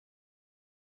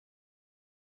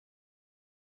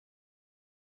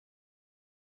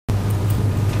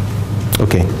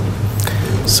Okay,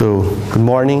 so good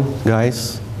morning,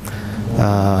 guys.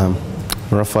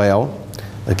 Rafael,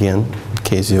 again, in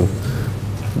case you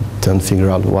don't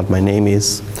figure out what my name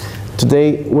is.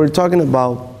 Today, we're talking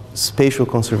about spatial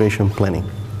conservation planning.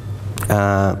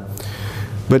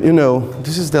 But you know,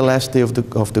 this is the last day of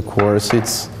the course.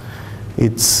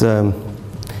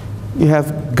 You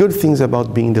have good things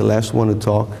about being the last one to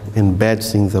talk and bad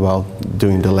things about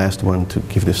doing the last one to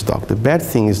give this talk. The bad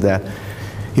thing is that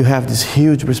you have this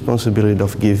huge responsibility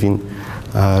of giving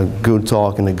a good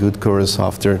talk and a good course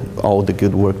after all the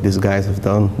good work these guys have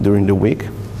done during the week.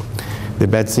 The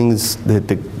bad thing is, the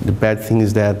bad thing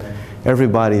is that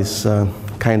everybody's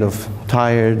kind of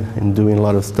tired and doing a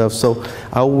lot of stuff. So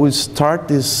I will start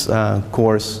this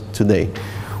course today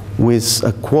with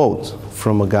a quote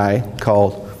from a guy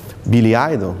called Billy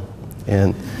Idol.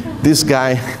 And this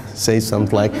guy says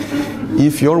something like,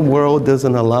 if your world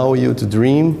doesn't allow you to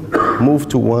dream, move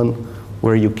to one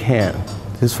where you can.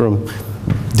 This is from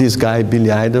this guy,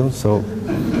 Billy Idol, so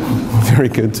very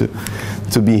good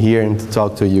to be here and to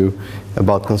talk to you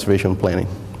about conservation planning.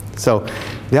 So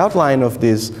the outline of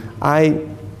this,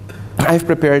 I've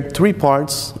prepared 3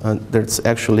 parts. There's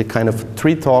actually kind of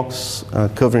 3 talks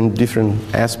covering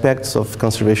different aspects of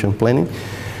conservation planning.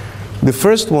 The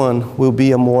first one will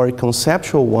be a more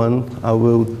conceptual one.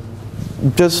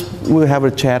 We'll have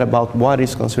a chat about what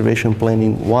is conservation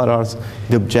planning, what are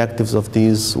the objectives of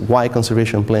this, why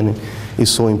conservation planning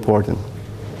is so important.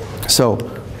 So,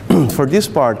 for this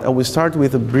part, I will start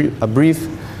with a brief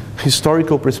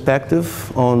historical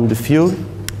perspective on the field.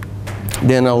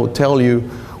 Then I'll tell you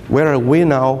where are we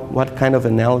now, what kind of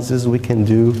analysis we can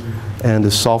do, and the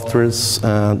softwares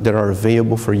that are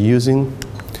available for using.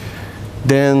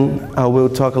 Then I will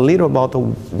talk a little about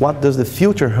what does the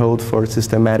future hold for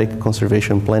systematic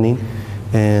conservation planning,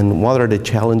 and what are the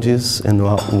challenges, and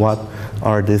what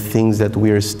are the things that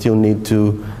we still need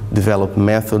to develop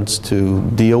methods to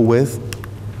deal with.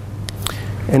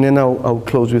 And then I'll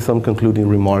close with some concluding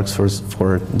remarks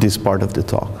for this part of the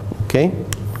talk, okay?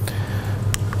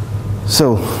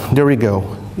 So there we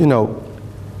go. You know,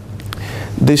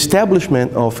 the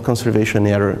establishment of conservation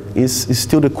area is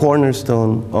still the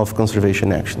cornerstone of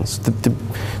conservation actions.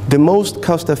 The most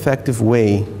cost-effective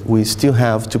way we still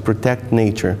have to protect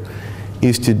nature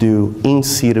is to do in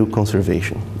situ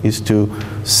conservation, is to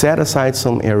set aside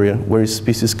some area where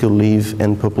species could live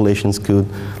and populations could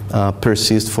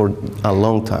persist for a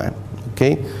long time,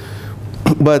 okay?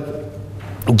 But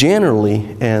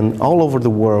generally, and all over the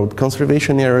world,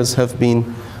 conservation areas have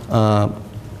been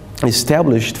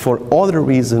established for other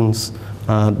reasons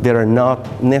that are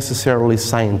not necessarily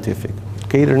scientific.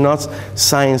 Okay, they're not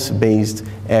science-based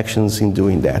actions in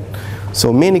doing that.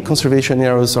 So many conservation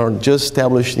areas are just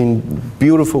established in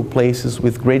beautiful places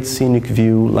with great scenic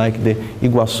view, like the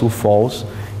Iguaçu Falls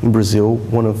in Brazil,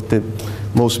 one of the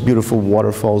most beautiful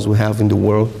waterfalls we have in the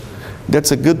world.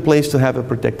 That's a good place to have a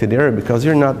protected area because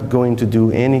you're not going to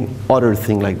do any other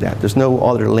thing like that. There's no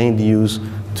other land use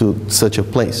to such a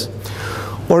place.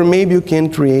 Or maybe you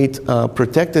can create a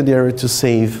protected area to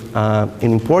save an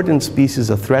important species,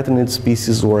 a threatened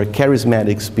species, or a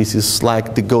charismatic species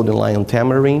like the golden lion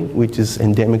tamarin, which is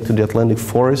endemic to the Atlantic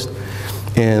forest,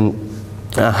 and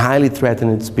a highly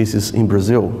threatened species in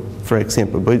Brazil, for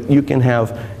example. But you can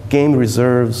have game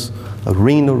reserves,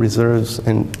 rhino reserves,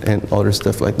 and other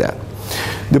stuff like that.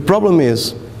 The problem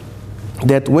is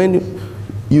that when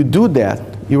you do that,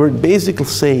 you are basically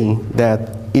saying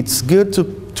that it's good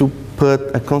to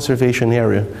put a conservation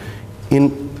area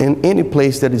in any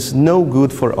place that is no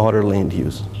good for other land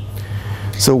use.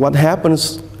 So what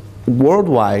happens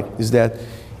worldwide is that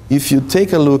if you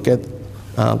take a look at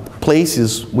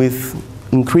places with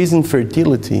increasing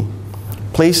fertility,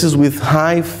 places with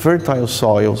high fertile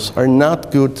soils are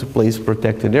not good to place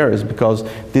protected areas because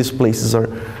these places are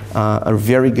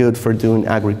very good for doing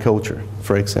agriculture,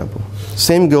 for example.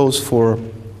 Same goes for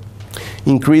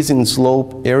increasing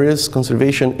slope areas.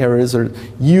 Conservation areas are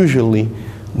usually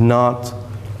not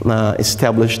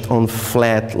established on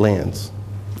flat lands.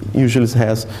 Usually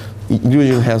has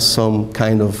some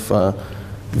kind of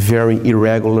very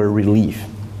irregular relief.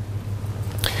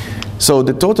 So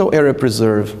the total area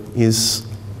preserved is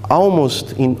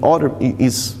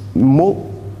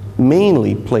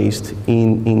mainly placed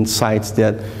in sites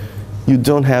that you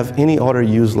don't have any other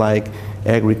use like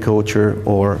agriculture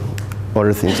or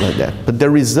other things like that. But the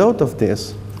result of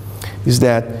this is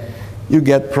that you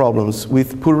get problems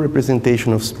with poor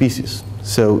representation of species.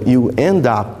 So you end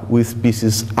up with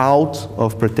species out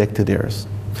of protected areas.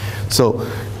 So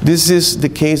this is the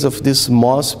case of this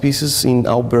moss species in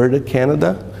Alberta,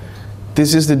 Canada.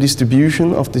 This is the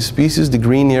distribution of the species. The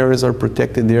green areas are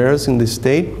protected areas in the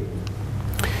state.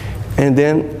 And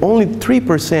then only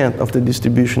 3% of the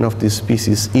distribution of this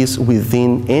species is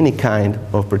within any kind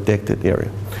of protected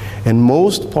area. And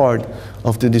most part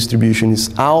of the distribution is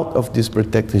out of this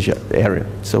protected area.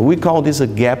 So we call this a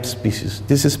gap species.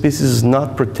 This species is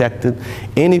not protected.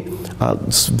 Any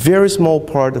very small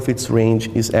part of its range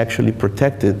is actually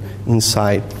protected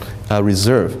inside a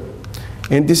reserve.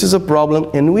 And this is a problem,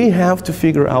 and we have to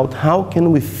figure out how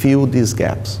can we fill these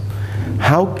gaps.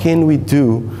 How can we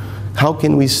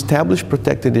establish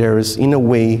protected areas in a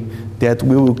way that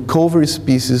we will cover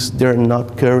species that are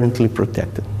not currently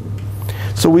protected.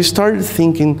 So we started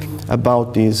thinking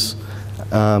about this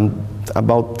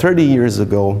about 30 years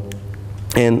ago,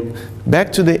 and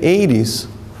back to the 80s,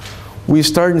 we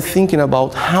started thinking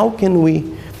about how can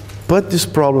we put this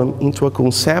problem into a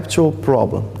conceptual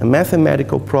problem, a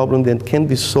mathematical problem that can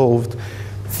be solved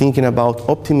thinking about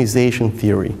optimization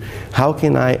theory. How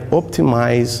can I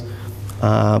optimize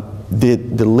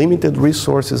the limited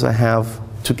resources I have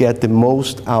to get the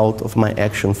most out of my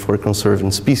action for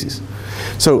conserving species?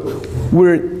 So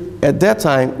at that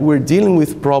time, we're dealing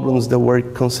with problems that were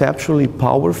conceptually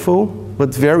powerful,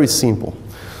 but very simple.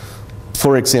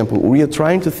 For example, we are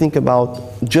trying to think about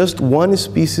just one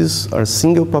species or a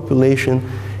single population,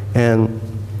 and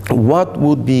what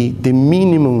would be the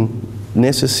minimum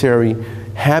necessary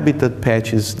habitat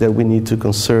patches that we need to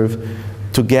conserve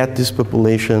to get this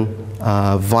population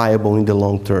viable in the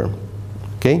long term.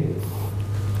 Okay?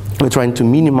 We're trying to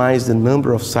minimize the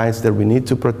number of sites that we need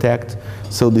to protect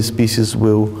so the species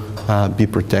will be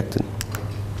protected.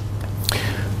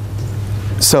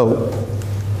 So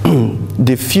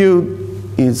the field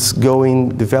is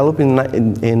developing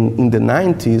in the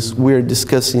 90s. We're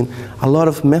discussing a lot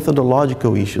of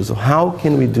methodological issues. So how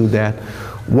can we do that?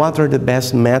 What are the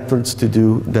best methods to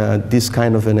do this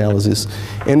kind of analysis?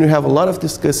 And we have a lot of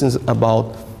discussions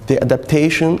about the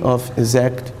adaptation of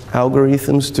exact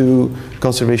algorithms to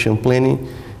conservation planning,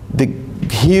 the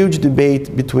huge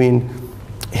debate between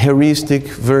heuristic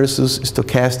versus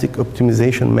stochastic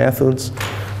optimization methods.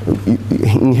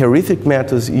 In heuristic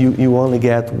methods, you only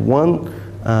get one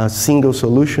single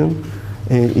solution.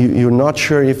 You're not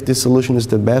sure if this solution is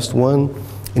the best one.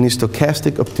 In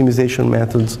stochastic optimization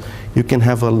methods, you can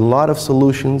have a lot of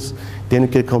solutions. Then you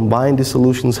can combine the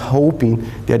solutions hoping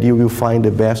that you will find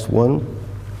the best one.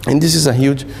 And this is a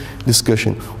huge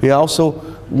discussion. We also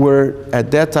were, at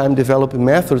that time, developing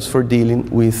methods for dealing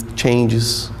with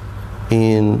changes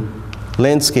in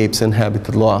landscapes and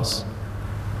habitat loss.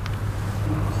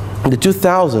 In the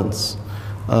 2000s,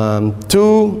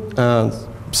 two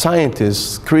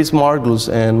scientists, Chris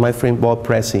Margulis and my friend Bob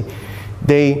Pressey,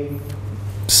 they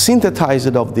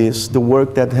synthesized of this, the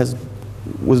work that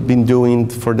was been doing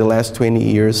for the last 20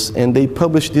 years, and they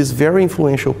published this very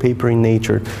influential paper in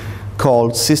Nature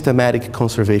called Systematic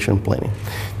Conservation Planning.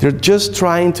 They're just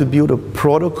trying to build a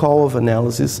protocol of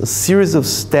analysis, a series of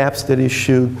steps that you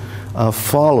should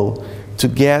follow to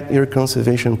get your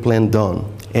conservation plan done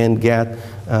and get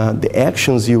the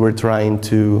actions you were trying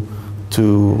to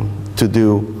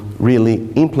do really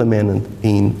implemented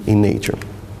in nature.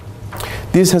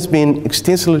 This has been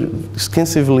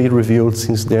extensively reviewed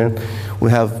since then.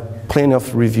 We have plenty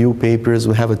of review papers.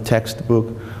 We have a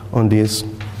textbook on this,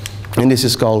 and this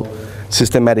is called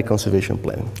Systematic Conservation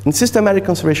Planning. In Systematic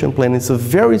Conservation Planning, it's a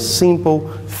very simple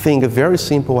thing, a very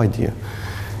simple idea.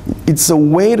 It's a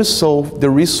way to solve the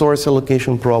resource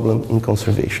allocation problem in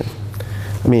conservation.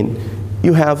 I mean,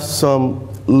 you have some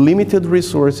limited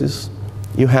resources,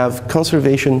 you have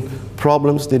conservation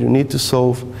problems that you need to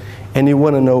solve, and you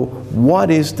want to know what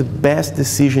is the best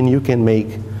decision you can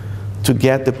make to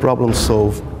get the problem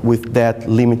solved with that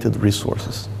limited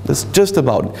resources. That's just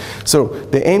about it. So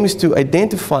the aim is to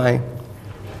identify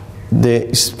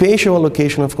the spatial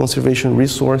allocation of conservation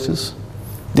resources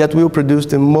that will produce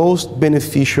the most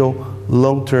beneficial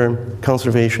long-term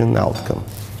conservation outcome.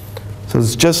 So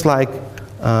it's just like,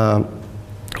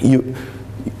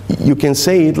 you can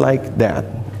say it like that.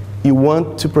 You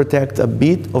want to protect a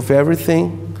bit of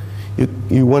everything,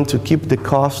 you want to keep the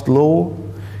cost low,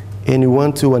 and you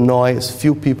want to annoy as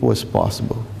few people as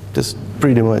possible. That's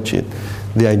pretty much it,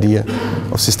 the idea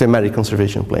of systematic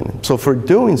conservation planning. So for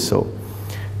doing so,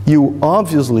 you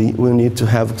obviously will need to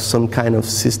have some kind of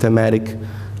systematic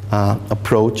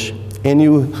approach, and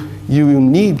you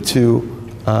need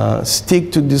to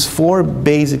stick to these 4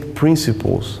 basic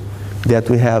principles that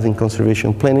we have in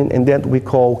conservation planning and that we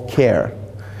call CARE.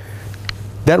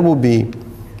 That will be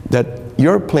that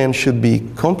your plan should be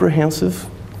comprehensive,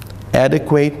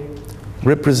 adequate,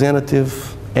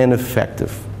 representative, and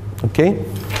effective. Okay?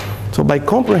 So by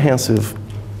comprehensive,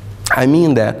 I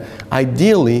mean that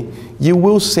ideally you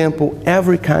will sample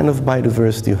every kind of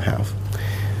biodiversity you have.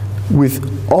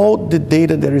 With all the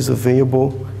data that is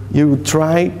available, you will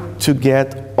try to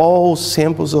get all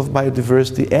samples of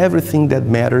biodiversity, everything that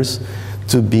matters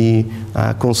to be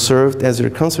conserved as your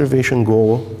conservation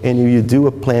goal, and you do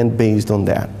a plan based on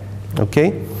that,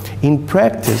 okay? In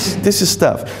practice, this is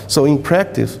tough. So in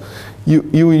practice,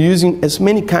 you're using as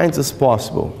many kinds as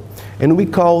possible. And we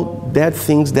call that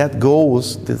things, that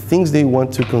goals, the things they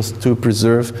want to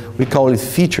preserve, we call it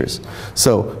features.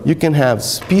 So you can have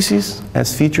species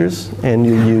as features, and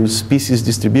you use species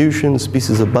distribution,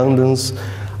 species abundance,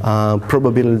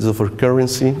 probabilities of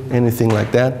occurrence, anything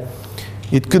like that.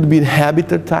 It could be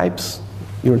habitat types.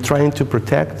 You're trying to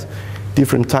protect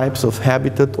different types of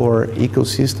habitat or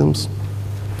ecosystems.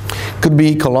 Could be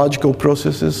ecological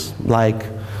processes like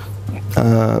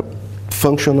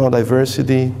functional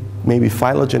diversity, maybe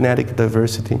phylogenetic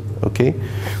diversity, okay?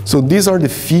 So these are the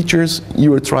features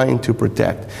you are trying to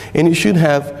protect. And you should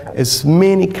have as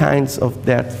many kinds of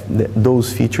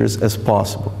those features as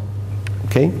possible,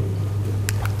 okay?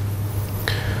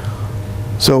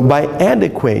 So by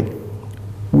adequate,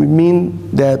 we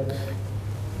mean that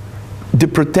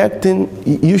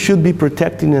you should be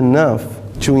protecting enough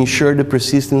to ensure the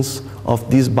persistence of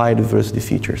these biodiversity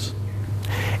features.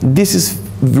 This is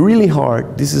really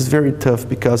hard, this is very tough,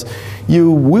 because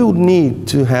you will need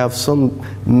to have some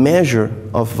measure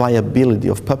of viability,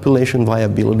 of population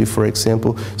viability, for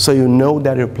example, so you know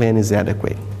that your plan is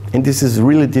adequate. And this is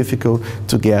really difficult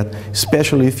to get,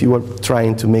 especially if you are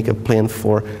trying to make a plan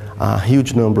for a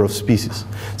huge number of species.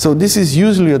 So this is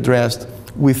usually addressed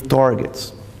with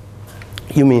targets.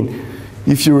 You mean,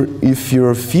 if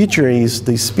your feature is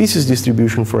the species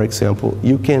distribution, for example,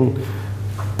 you can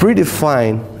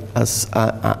predefine as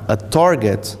a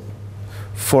target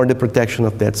for the protection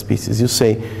of that species. You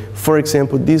say, for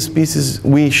example, this species,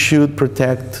 we should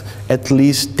protect at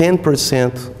least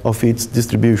 10% of its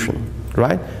distribution,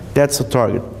 right? That's a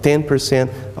target, 10%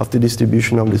 of the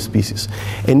distribution of the species.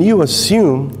 And you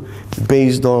assume,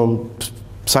 based on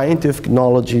scientific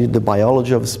knowledge, the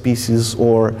biology of species,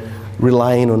 or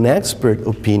relying on expert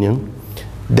opinion,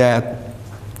 that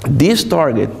this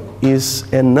target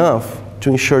is enough to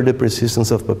ensure the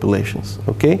persistence of populations,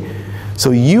 okay?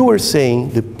 So you are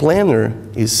saying, the planner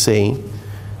is saying,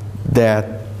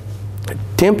 that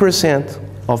 10%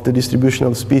 of the distribution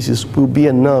of species will be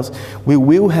enough. We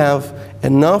will have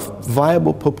enough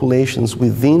viable populations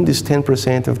within this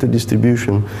 10% of the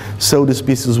distribution, so the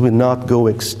species will not go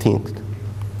extinct,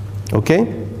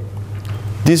 okay?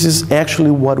 This is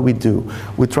actually what we do.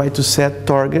 We try to set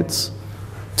targets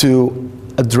to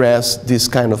address this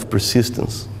kind of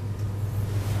persistence.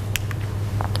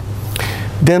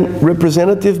 Then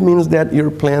representative means that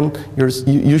your plan,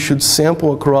 you should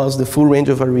sample across the full range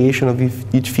of variation of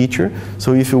each feature.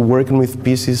 So if you're working with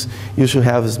species, you should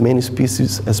have as many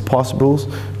species as possible.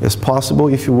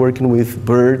 If you're working with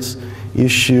birds, you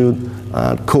should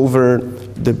cover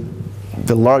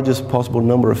the largest possible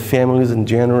number of families and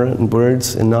genera and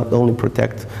birds, and not only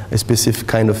protect a specific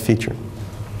kind of feature.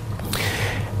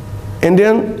 And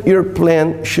then your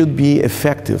plan should be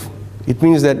effective. It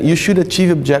means that you should achieve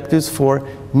objectives for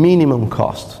minimum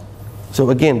cost.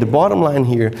 So again, the bottom line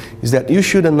here is that you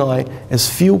should annoy as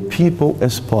few people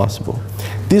as possible.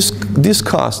 This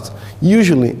cost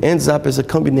usually ends up as a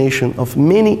combination of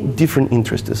many different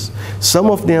interests. Some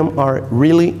of them are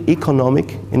really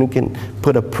economic, and you can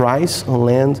put a price on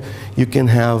land. You can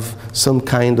have some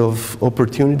kind of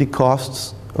opportunity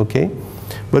costs, okay?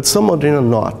 But some of them are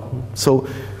not. So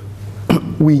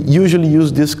we usually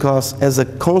use this cost as a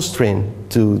constraint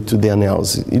to the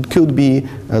analysis. It could be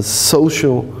a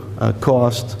social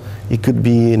cost, it could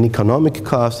be an economic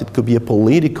cost, it could be a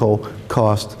political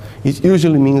cost. It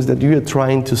usually means that you are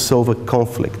trying to solve a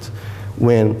conflict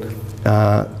when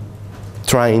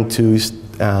trying to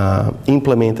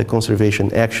implement a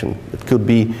conservation action. It could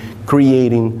be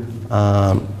creating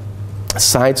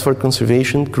sites for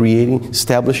conservation,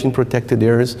 establishing protected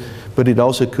areas, but it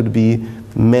also could be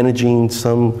managing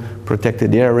some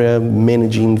protected area,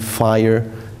 managing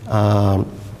fire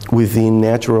within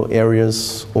natural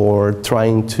areas, or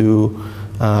trying to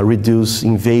reduce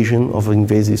invasion of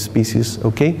invasive species,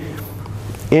 okay?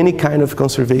 Any kind of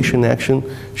conservation action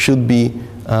should be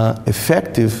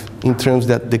effective in terms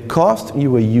that the cost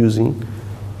you are using,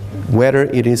 whether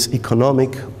it is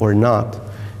economic or not,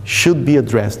 should be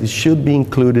addressed. It should be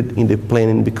included in the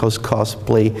planning, because costs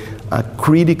play a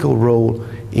critical role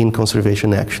in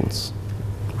conservation actions,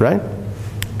 right?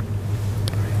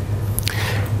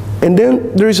 And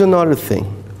then there is another thing.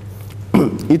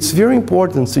 it's very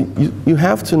important, so you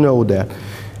have to know that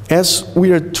as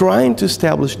we are trying to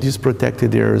establish these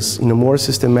protected areas in a more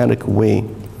systematic way,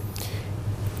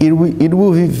 it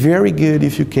will be very good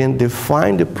if you can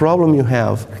define the problem you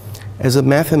have as a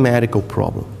mathematical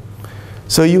problem.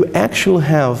 So you actually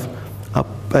have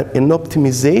an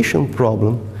optimization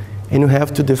problem, and you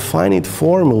have to define it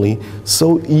formally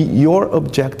so your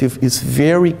objective is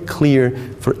very clear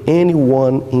for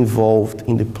anyone involved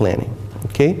in the planning,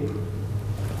 okay?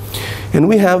 And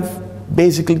we have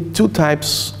basically two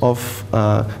types of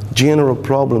general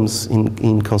problems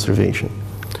in conservation.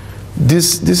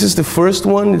 This is the first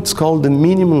one. It's called the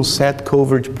minimum set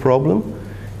coverage problem.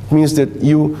 It means that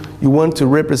you want to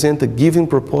represent a given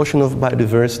proportion of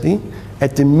biodiversity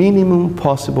at the minimum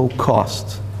possible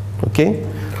cost, okay?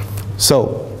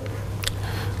 So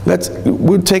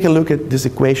we'll take a look at this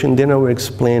equation, then I will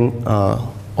explain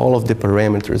all of the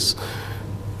parameters.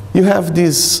 You have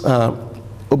this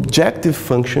objective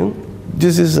function.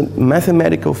 This is a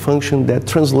mathematical function that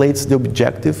translates the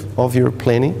objective of your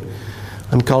planning.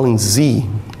 I'm calling Z.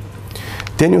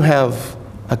 Then you have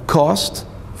a cost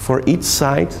for each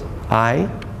site, I,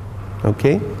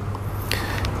 okay?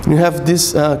 You have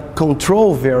this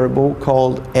control variable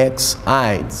called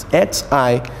Xi.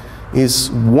 Xi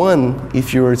is 1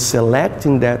 if you're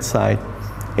selecting that site,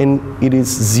 and it is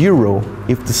 0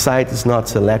 if the site is not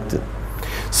selected.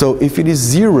 So if it is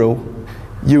 0,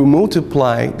 you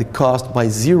multiply the cost by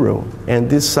 0, and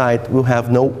this site will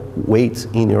have no weight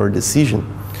in your decision.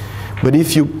 But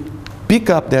if you pick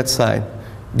up that site,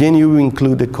 then you will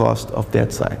include the cost of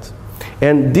that site.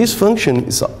 And this function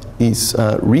is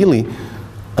really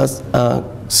a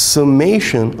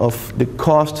summation of the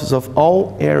costs of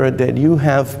all area that you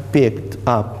have picked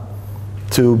up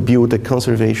to build a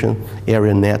conservation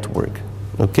area network,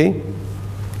 okay?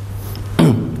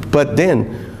 But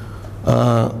then,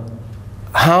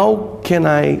 how can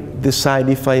I decide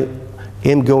if I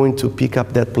am going to pick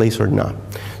up that place or not?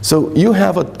 So you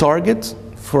have a target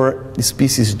for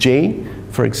species J,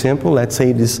 for example. Let's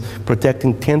say it is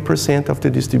protecting 10% of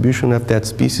the distribution of that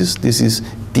species. This is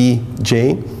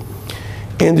DJ.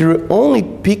 And you're only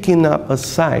picking up a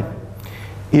site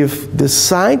if the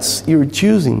sites you're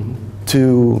choosing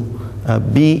to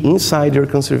be inside your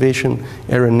conservation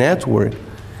area network,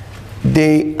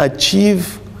 they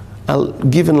achieve a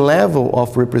given level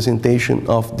of representation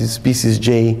of the species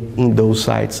J in those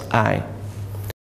sites I.